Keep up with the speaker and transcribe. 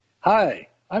Hi,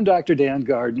 I'm Dr. Dan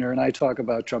Gardner, and I talk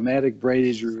about traumatic brain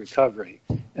injury recovery.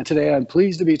 And today I'm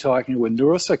pleased to be talking with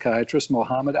neuropsychiatrist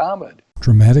Mohammed Ahmed.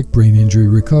 Traumatic brain injury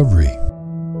recovery.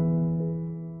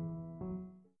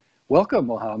 Welcome,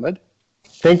 Mohammed.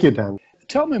 Thank you, Dan.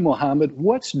 Tell me, Mohammed,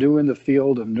 what's new in the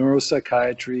field of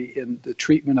neuropsychiatry in the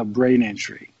treatment of brain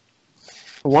injury?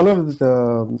 One of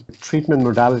the treatment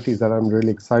modalities that I'm really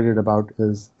excited about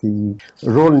is the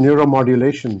role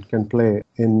neuromodulation can play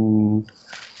in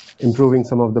improving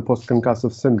some of the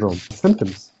post-concussive syndrome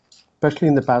symptoms. Especially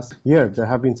in the past year, there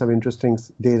have been some interesting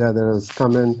data that has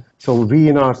come in. So we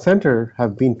in our center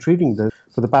have been treating this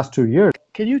for the past 2 years.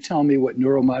 Can you tell me what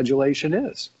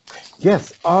neuromodulation is?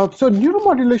 Yes. So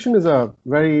neuromodulation is a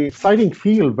very exciting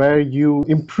field where you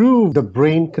improve the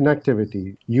brain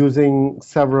connectivity using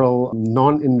several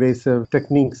non-invasive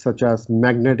techniques such as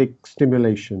magnetic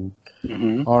stimulation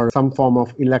or some form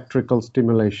of electrical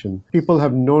stimulation. People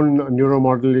have known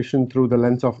neuromodulation through the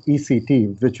lens of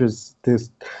ECT, which is this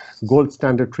gold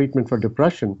standard treatment for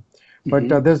depression. But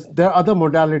there are other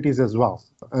modalities as well.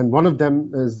 And one of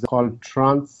them is called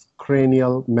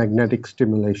transcranial magnetic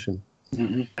stimulation.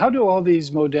 How do all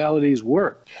these modalities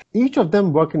work? Each of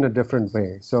them work in a different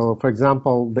way. So, for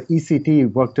example, the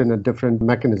ECT worked in a different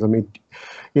mechanism.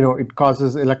 It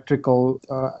causes electrical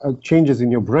changes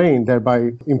in your brain,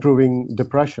 thereby improving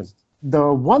depression.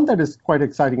 The one that is quite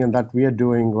exciting and that we are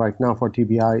doing right now for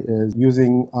TBI is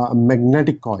using a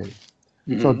magnetic coil.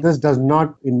 So this does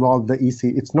not involve the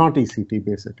ECT. It's not ECT,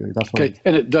 basically. That's what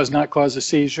And it does not cause a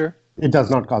seizure? It does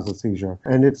not cause a seizure.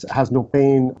 And it has no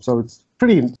pain, so it's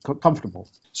pretty comfortable.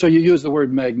 So you use the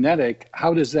word magnetic.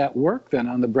 How does that work then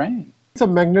on the brain? It's a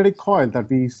magnetic coil that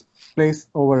we place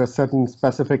over a certain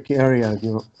specific area,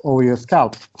 over your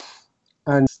scalp,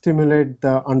 and stimulate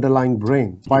the underlying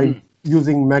brain by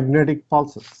using magnetic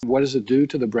pulses. What does it do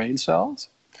to the brain cells?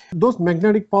 Those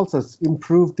magnetic pulses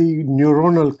improve the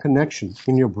neuronal connection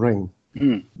in your brain.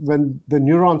 When the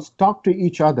neurons talk to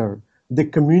each other, they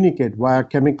communicate via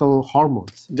chemical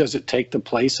hormones. Does it take the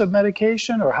place of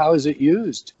medication, or how is it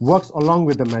used? Works along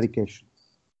with the medication.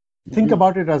 Think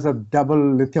about it as a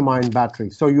double lithium-ion battery.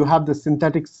 So you have the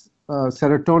synthetic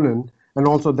serotonin and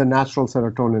also the natural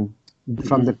serotonin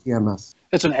from the TMS.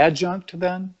 It's an adjunct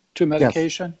then to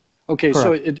medication? Yes. Okay, correct.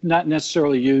 So it's not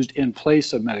necessarily used in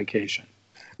place of medication.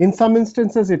 In some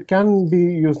instances, it can be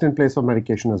used in place of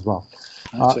medication as well.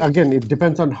 Again, it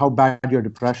depends on how bad your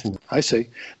depression is. I see.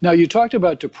 Now, you talked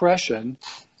about depression.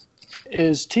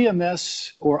 Is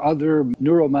TMS or other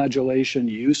neuromodulation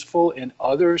useful in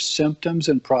other symptoms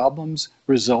and problems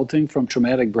resulting from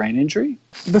traumatic brain injury?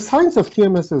 The science of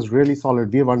TMS is really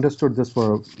solid. We have understood this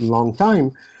for a long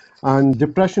time, and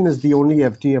depression is the only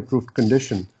FDA-approved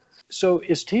condition. So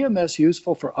is TMS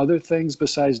useful for other things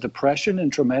besides depression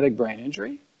and traumatic brain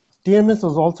injury? TMS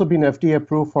has also been FDA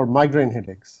approved for migraine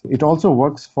headaches. It also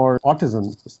works for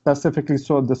autism, specifically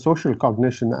so the social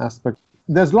cognition aspect.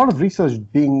 There's a lot of research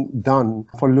being done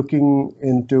for looking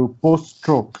into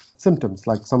post-stroke symptoms,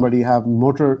 like somebody have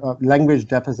motor language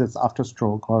deficits after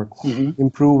stroke, or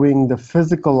improving the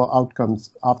physical outcomes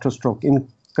after stroke in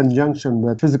conjunction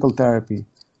with physical therapy.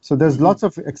 So there's lots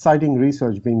of exciting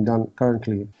research being done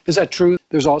currently. Is that true?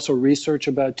 There's also research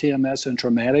about TMS and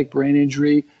traumatic brain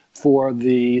injury for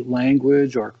the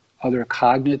language or other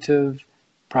cognitive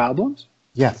problems?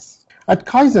 Yes. At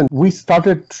Kaizen, we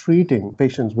started treating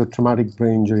patients with traumatic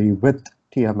brain injury with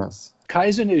TMS.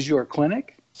 Kaizen is your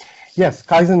clinic? Yes,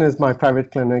 Kaizen is my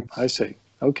private clinic. I see.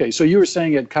 Okay, so you were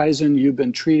saying at Kaizen you've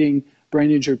been treating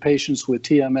brain injured patients with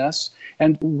TMS,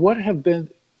 and what have been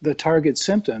the target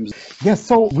symptoms? Yes,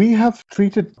 so we have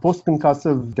treated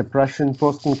post-concussive depression,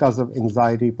 post-concussive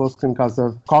anxiety,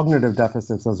 post-concussive cognitive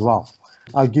deficits as well.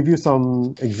 I'll give you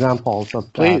some examples of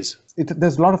that. Please.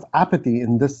 There's a lot of apathy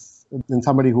in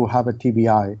somebody who have a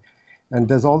TBI. And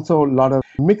there's also a lot of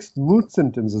mixed mood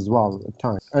symptoms as well at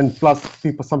times. And plus,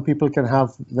 some people can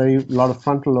have lot of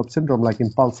frontal lobe syndrome, like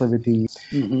impulsivity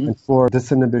and poor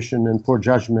disinhibition and poor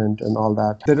judgment and all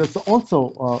that. There is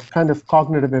also a kind of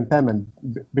cognitive impairment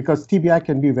because TBI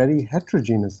can be very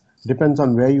heterogeneous. Depends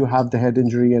on where you have the head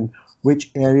injury and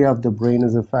which area of the brain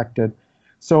is affected.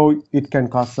 So it can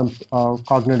cause some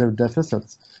cognitive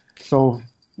deficits. So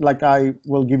like I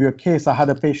will give you a case. I had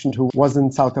a patient who was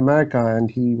in South America and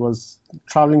he was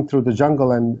traveling through the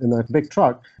jungle and in a big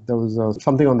truck. There was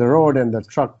something on the road and the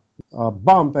truck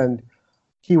bumped and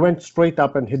he went straight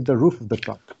up and hit the roof of the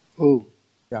truck. Oh.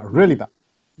 Yeah, really bad.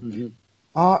 Mm-hmm.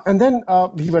 And then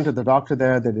he went to the doctor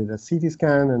there. They did a CT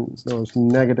scan and there was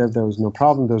negative. There was no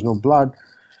problem. There was no blood.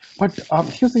 But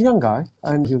he was a young guy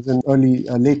and he was in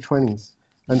late 20s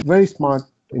and very smart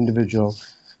individual.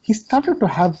 He started to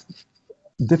have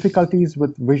difficulties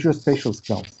with visuospatial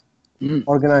skills,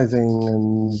 organizing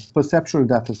and perceptual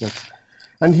deficits.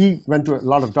 And he went to a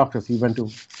lot of doctors. He went to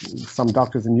some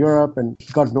doctors in Europe and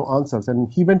got no answers.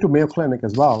 And he went to Mayo Clinic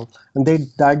as well, and they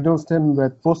diagnosed him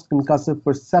with post-concussive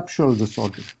perceptual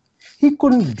disorder. He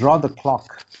couldn't draw the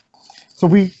clock. So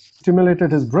we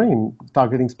stimulated his brain,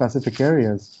 targeting specific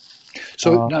areas.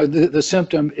 So now the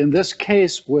symptom in this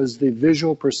case was the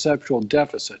visual perceptual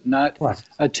deficit, not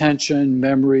attention,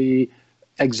 memory,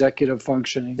 executive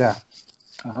functioning.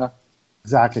 Yeah.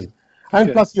 Exactly. Okay.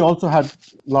 And plus, he also had a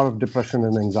lot of depression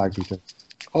and anxiety too.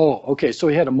 Oh, okay. So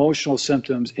he had emotional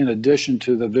symptoms in addition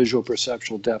to the visual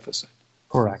perceptual deficit.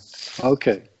 Correct.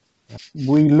 Okay.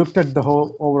 We looked at the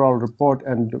whole overall report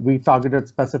and we targeted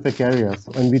specific areas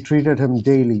and we treated him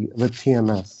daily with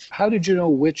TMS. How did you know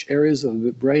which areas of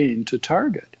the brain to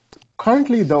target?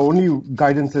 Currently, the only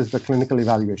guidance is the clinical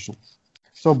evaluation.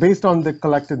 So based on the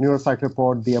collected neuropsych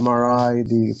report, the MRI,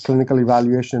 the clinical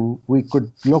evaluation, we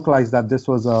could localize that this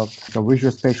was a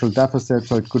visuospatial deficit,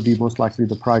 so it could be most likely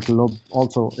the parietal lobe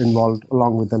also involved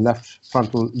along with the left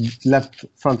frontal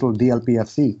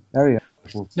DLPFC area.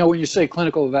 Now, when you say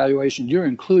clinical evaluation, you're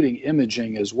including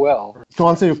imaging as well. To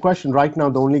answer your question, right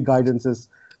now the only guidance is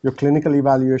your clinical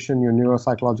evaluation, your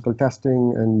neuropsychological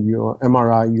testing, and your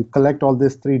MRI. You collect all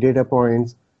these 3 data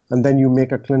points, and then you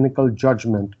make a clinical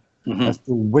judgment as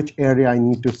to which area I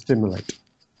need to stimulate.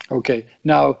 Okay.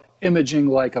 Now, imaging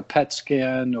like a PET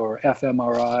scan or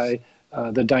fMRI,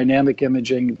 the dynamic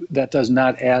imaging, that does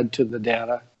not add to the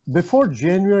data? Before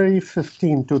January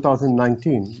 15,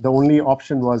 2019, the only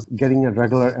option was getting a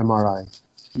regular MRI.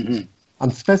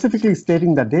 I'm specifically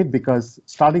stating that date because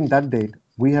starting that date,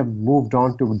 we have moved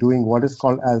on to doing what is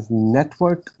called as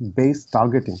network-based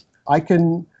targeting. I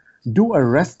can do a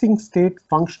resting state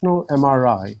functional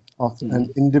MRI of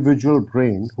an individual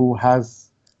brain who has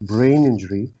brain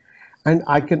injury, and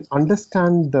I can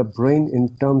understand the brain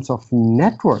in terms of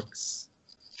networks.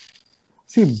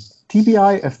 See,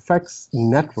 TBI affects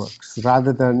networks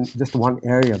rather than just one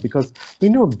area because we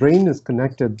know brain is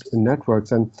connected in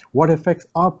networks, and what affects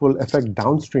up will affect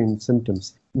downstream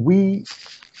symptoms. We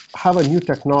have a new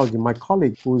technology. My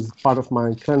colleague, who's part of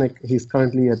my clinic, he's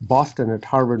currently at Boston at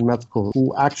Harvard Med School,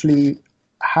 who actually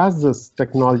has this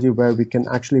technology where we can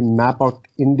actually map out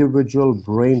individual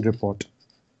brain report.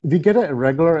 We get a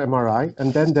regular MRI,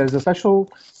 and then there's a special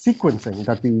sequencing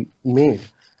that we made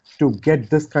to get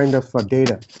this kind of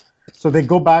data. So they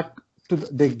go back to,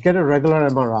 they get a regular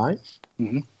MRI,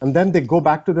 and then they go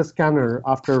back to the scanner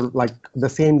after like the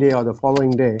same day or the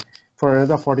following day for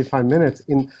another 45 minutes,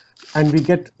 and we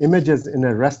get images in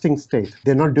a resting state.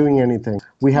 They're not doing anything.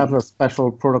 We have a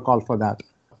special protocol for that.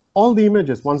 All the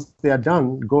images, once they are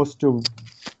done, goes to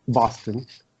Boston,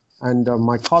 and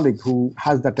my colleague who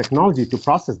has the technology to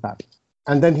process that.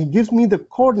 And then he gives me the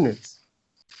coordinates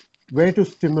where to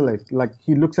stimulate. Like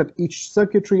he looks at each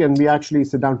circuitry, and we actually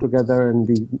sit down together and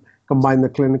we combine the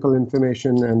clinical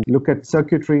information and look at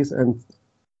circuitries, and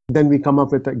then we come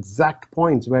up with exact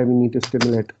points where we need to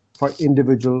stimulate for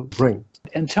individual brain.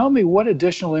 And tell me, what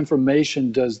additional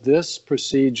information does this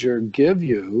procedure give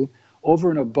you over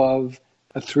and above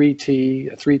a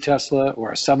 3T, a 3 Tesla,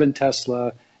 or a 7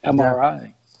 Tesla MRI?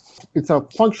 Yeah. It's a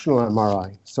functional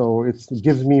MRI, so it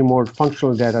gives me more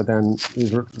functional data than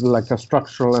like a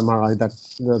structural MRI that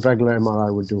the regular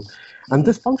MRI would do. And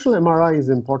this functional MRI is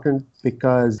important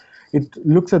because it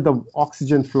looks at the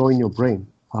oxygen flow in your brain.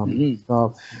 You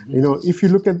know, if you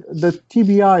look at the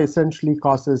TBI, essentially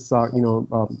causes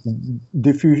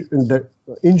diffusion, the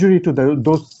injury to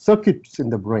those circuits in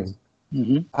the brain.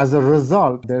 As a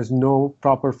result, there's no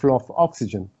proper flow of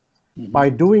oxygen. By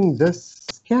doing this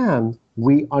scan,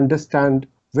 we understand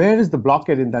where is the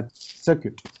blockade in that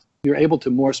circuit. You're able to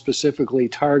more specifically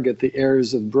target the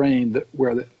areas of the brain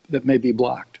that may be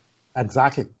blocked.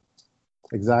 Exactly.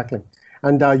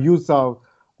 And use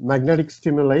magnetic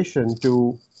stimulation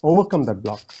to overcome that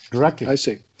block directly. I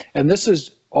see. And this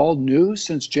is all new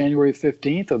since January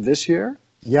 15th of this year?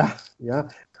 Yeah.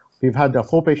 We've had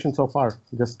 4 patients so far,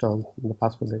 just in the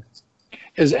past 4 days.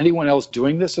 Is anyone else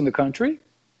doing this in the country?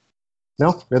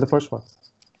 No, we're the first one.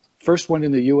 First one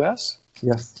in the U.S.?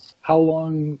 Yes. How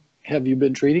long have you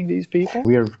been treating these people?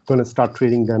 We are going to start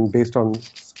treating them based on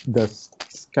the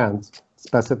scans,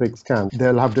 specific scans.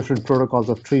 They'll have different protocols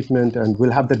of treatment, and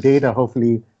we'll have the data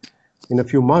hopefully in a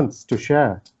few months to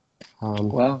share.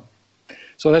 Wow.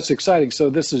 So that's exciting.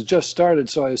 So this has just started,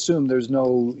 so I assume there's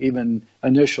no even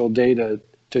initial data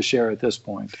to share at this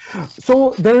point.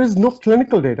 So there is no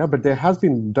clinical data, but there has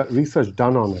been research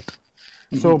done on it.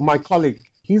 So my colleague,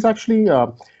 he's actually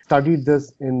studied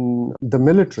this in the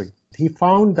military. He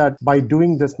found that by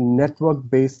doing this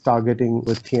network-based targeting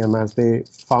with TMS, they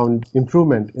found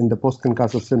improvement in the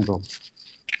post-concussive syndrome.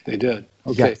 They did.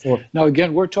 Okay. Yeah, so, now,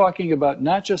 again, we're talking about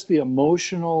not just the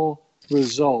emotional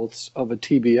results of a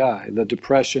TBI, the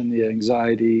depression, the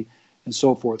anxiety, and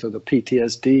so forth, or the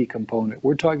PTSD component.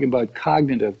 We're talking about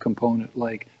cognitive component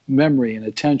like memory and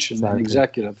attention and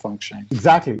executive functioning.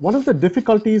 Exactly. One of the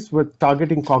difficulties with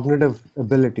targeting cognitive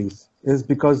abilities is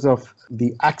because of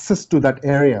the access to that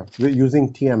area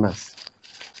using TMS.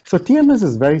 So TMS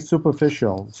is very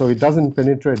superficial, so it doesn't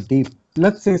penetrate deep.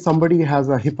 Let's say somebody has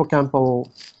a hippocampal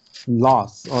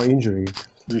loss or injury.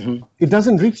 It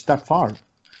doesn't reach that far.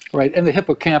 Right, and the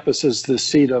hippocampus is the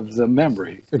seat of the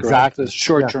memory, correct? Exactly. The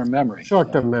short-term memory.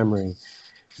 Short-term memory.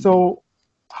 So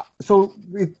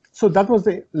that was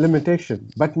the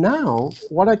limitation. But now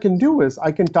what I can do is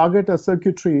I can target a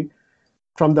circuitry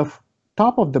from the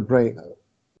top of the brain,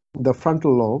 the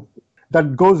frontal lobe,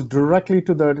 that goes directly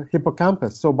to the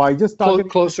hippocampus. So by just targeting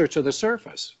closer to the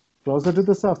surface. Closer to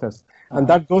the surface. And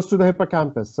that goes to the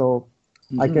hippocampus. So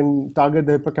I can target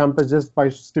the hippocampus just by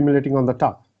stimulating on the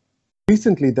top.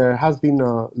 Recently, there has been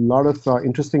a lot of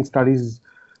interesting studies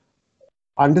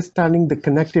understanding the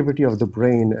connectivity of the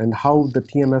brain and how the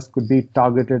TMS could be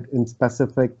targeted in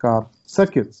specific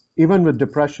circuits, even with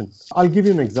depression. I'll give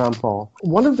you an example.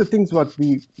 One of the things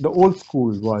the old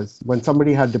school was when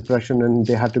somebody had depression and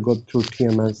they had to go through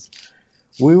TMS,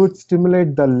 we would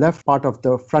stimulate the left part of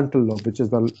the frontal lobe, which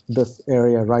is this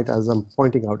area, right, as I'm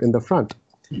pointing out in the front.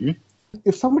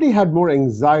 If somebody had more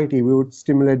anxiety, we would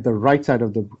stimulate the right side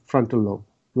of the frontal lobe,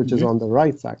 which is on the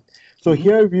right side. So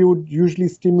here we would usually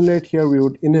stimulate, here we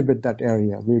would inhibit that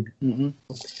area.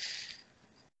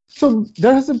 So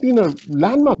there has been a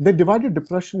landmark. They divided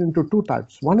depression into two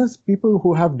types. One is people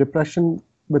who have depression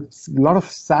with a lot of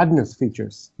sadness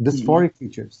features, dysphoric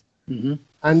features.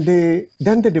 And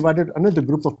then they divided another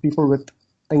group of people with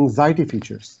anxiety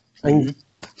features,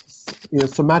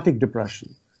 somatic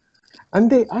depression. And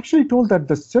they actually told that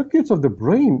the circuits of the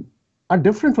brain are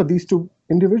different for these two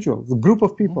individuals, the group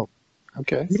of people.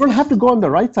 Okay. You don't have to go on the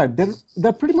right side.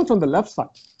 They're pretty much on the left side,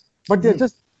 but they're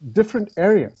just different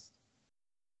areas.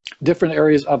 Different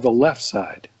areas of the left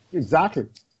side. Exactly.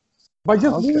 By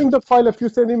just moving the file a few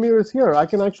centimeters here, I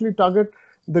can actually target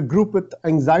the group with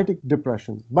anxiety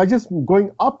depression. By just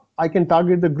going up, I can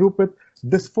target the group with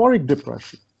dysphoric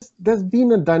depression. There's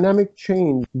been a dynamic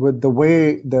change with the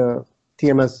way the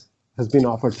TMS has been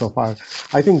offered so far.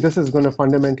 I think this is going to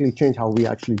fundamentally change how we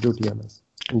actually do TMS.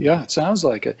 Yeah, it sounds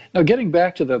like it. Now, getting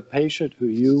back to the patient who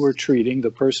you were treating,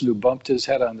 the person who bumped his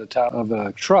head on the top of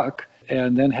a truck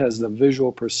and then has the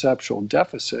visual perceptual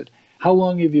deficit, how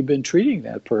long have you been treating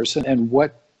that person and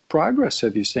what progress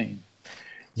have you seen?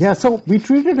 Yeah, so we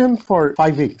treated him for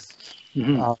 5 weeks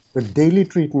with daily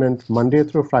treatment Monday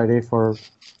through Friday for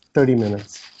 30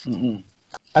 minutes.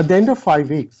 At the end of 5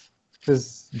 weeks,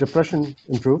 his depression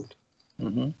improved.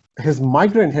 His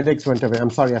migraine headaches went away. I'm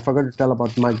sorry, I forgot to tell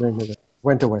about migraine headaches.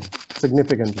 Went away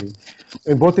significantly,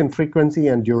 both in frequency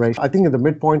and duration. I think at the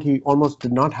midpoint, he almost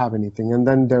did not have anything. And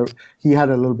then he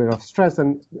had a little bit of stress,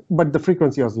 but the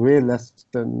frequency was way less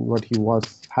than what he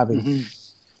was having.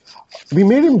 We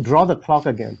made him draw the clock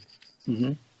again.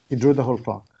 He drew the whole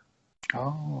clock.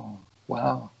 Oh,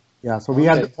 wow. Yeah, so we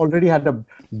had already had a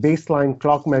baseline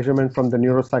clock measurement from the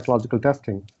neuropsychological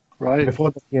testing before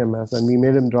the TMS, and we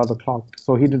made him draw the clock.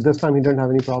 So this time he didn't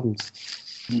have any problems.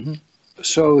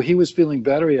 So he was feeling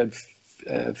better. He had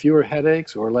fewer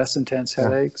headaches or less intense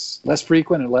headaches, less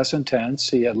frequent and less intense.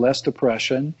 He had less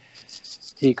depression.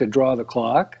 He could draw the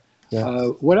clock.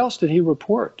 What else did he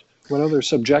report? What other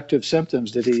subjective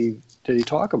symptoms did he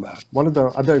talk about? One of the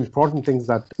other important things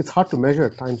that it's hard to measure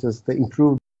at times is the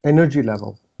improved energy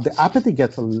level. The apathy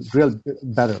gets a real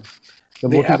better.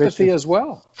 The apathy as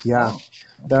well. Yeah.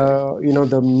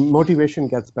 The motivation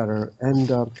gets better,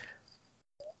 and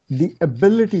the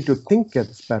ability to think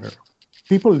gets better.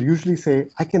 People usually say,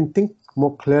 I can think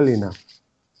more clearly now.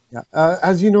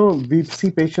 As you know, we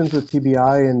see patients with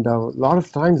TBI, and a lot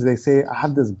of times they say, I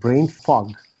have this brain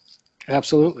fog.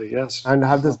 Absolutely, yes. And I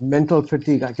have this mental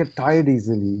fatigue. I get tired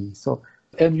easily.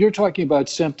 And you're talking about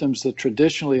symptoms that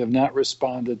traditionally have not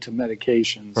responded to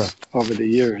medications over the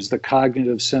years, the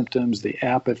cognitive symptoms, the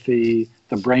apathy,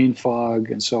 the brain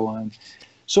fog, and so on.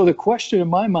 So the question in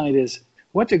my mind is,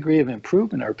 what degree of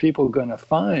improvement are people going to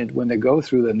find when they go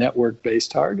through the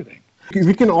network-based targeting?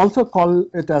 We can also call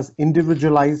it as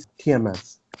individualized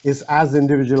TMS. It's as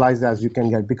individualized as you can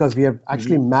get because we have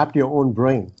actually mapped your own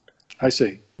brain. I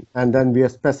see. And then we are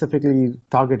specifically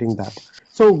targeting that.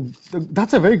 So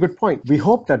that's a very good point. We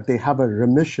hope that they have a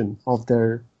remission of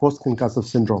their post-concussive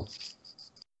syndrome.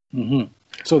 Mm-hmm.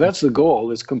 So that's the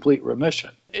goal, is complete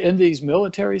remission. In these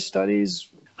military studies,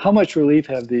 how much relief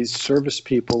have these service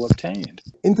people obtained?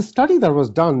 In the study that was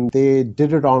done, they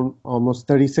did it on almost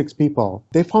 36 people.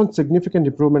 They found significant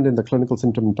improvement in the clinical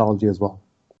symptomatology as well.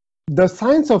 The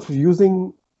science of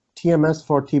using TMS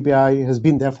for TBI has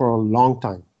been there for a long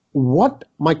time. What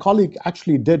my colleague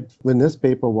actually did in this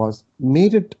paper was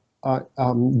made it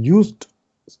used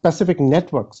specific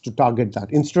networks to target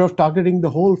that. Instead of targeting the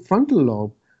whole frontal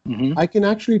lobe, I can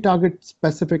actually target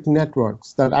specific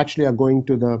networks that actually are going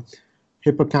to the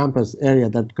hippocampus area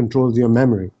that controls your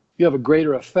memory. You have a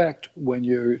greater effect when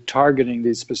you're targeting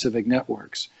these specific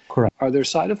networks. Correct. Are there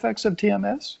side effects of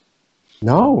TMS?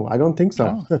 No, I don't think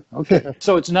so. Oh, okay.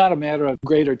 So it's not a matter of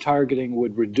greater targeting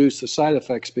would reduce the side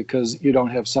effects because you don't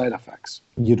have side effects.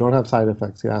 You don't have side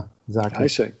effects. Yeah, exactly. I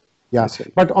see. Yeah, I see.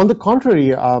 But on the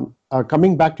contrary,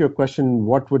 coming back to your question,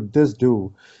 what would this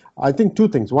do? I think two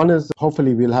things. One is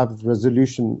hopefully we'll have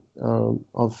resolution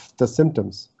of the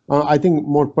symptoms. I think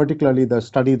more particularly the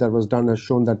study that was done has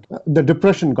shown that the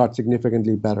depression got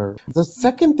significantly better. The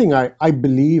second thing I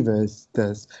believe is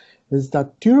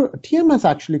that TMS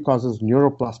actually causes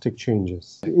neuroplastic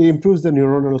changes. It improves the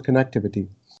neuronal connectivity.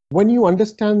 When you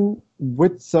understand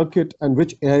which circuit and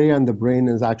which area in the brain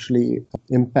is actually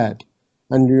impaired,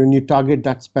 and when you target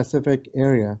that specific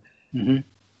area,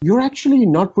 you're actually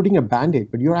not putting a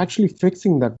Band-Aid, but you're actually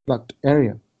fixing that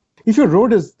area. If your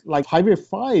road is like Highway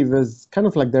 5 is kind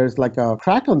of like there's like a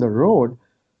crack on the road,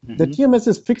 the TMS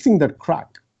is fixing that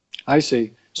crack. I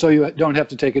see. So you don't have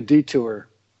to take a detour.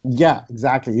 Yeah,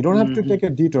 exactly. You don't have to take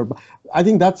a detour. But I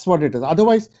think that's what it is.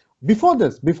 Otherwise, before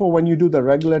when you do the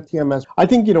regular TMS, I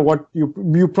think what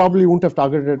you probably wouldn't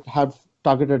have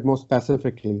targeted more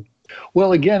specifically.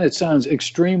 Well, again, it sounds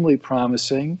extremely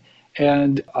promising.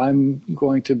 And I'm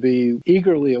going to be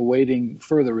eagerly awaiting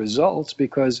further results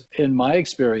because in my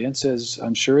experience, as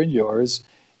I'm sure in yours,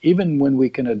 even when we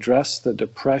can address the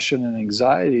depression and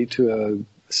anxiety to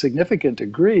a significant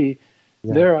degree,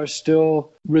 there are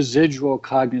still residual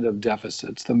cognitive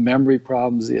deficits, the memory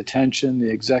problems, the attention, the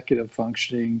executive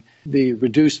functioning, the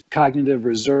reduced cognitive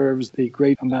reserves, the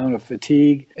great amount of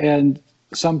fatigue. And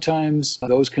sometimes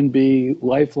those can be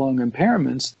lifelong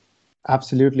impairments.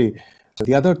 Absolutely.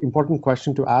 The other important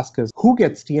question to ask is who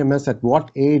gets TMS at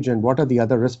what age and what are the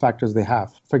other risk factors they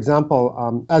have? For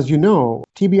example, as you know,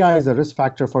 TBI is a risk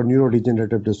factor for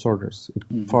neurodegenerative disorders,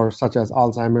 for such as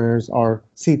Alzheimer's or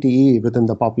CTE within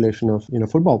the population of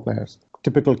football players.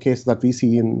 Typical case that we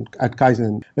see at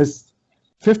Kaizen is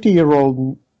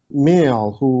 50-year-old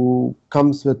male who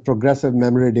comes with progressive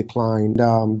memory decline,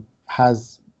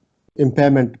 has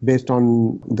impairment based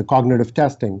on the cognitive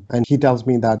testing. And he tells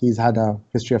me that he's had a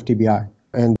history of TBI.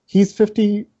 And he's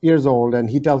 50 years old, and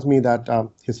he tells me that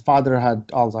his father had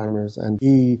Alzheimer's, and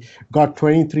he got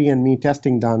 23andMe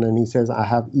testing done, and he says, I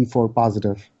have E4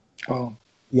 positive. Oh.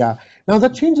 Yeah. Now,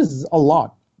 that changes a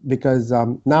lot because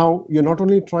now you're not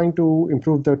only trying to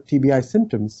improve the TBI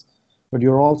symptoms, but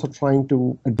you're also trying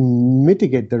to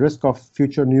mitigate the risk of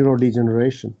future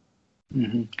neurodegeneration.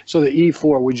 So the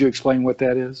E4, would you explain what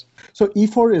that is? So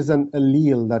E4 is an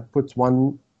allele that puts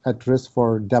one at risk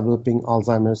for developing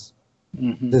Alzheimer's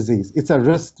disease. It's a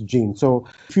risk gene. So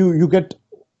if you get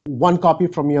one copy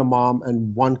from your mom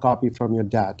and one copy from your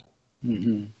dad,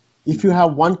 if you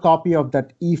have one copy of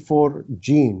that E4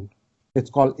 gene, it's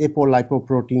called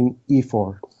apolipoprotein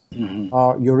E4.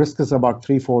 Your risk is about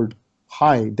threefold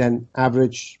high than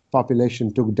average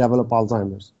population to develop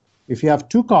Alzheimer's. If you have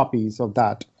two copies of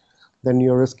that, then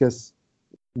your risk is,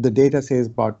 the data says,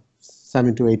 about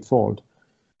 7 to 8-fold.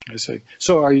 I see.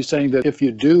 So are you saying that if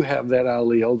you do have that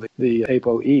allele, the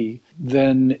ApoE,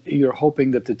 then you're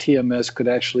hoping that the TMS could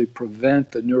actually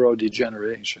prevent the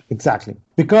neurodegeneration? Exactly.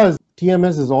 Because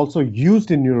TMS is also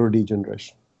used in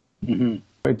neurodegeneration.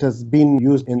 It has been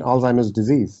used in Alzheimer's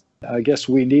disease. I guess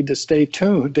we need to stay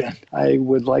tuned. And I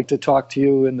would like to talk to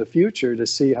you in the future to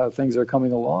see how things are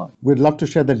coming along. We'd love to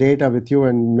share the data with you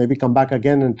and maybe come back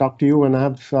again and talk to you and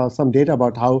have some data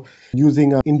about how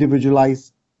using an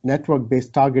individualized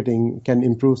network-based targeting can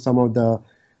improve some of the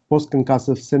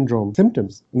post-concussive syndrome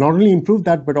symptoms. Not only improve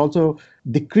that, but also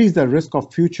decrease the risk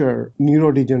of future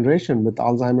neurodegeneration with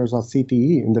Alzheimer's or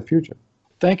CTE in the future.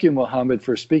 Thank you, Mohammed,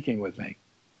 for speaking with me.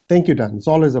 Thank you, Dan. It's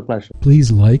always a pleasure.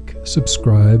 Please like,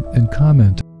 subscribe, and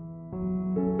comment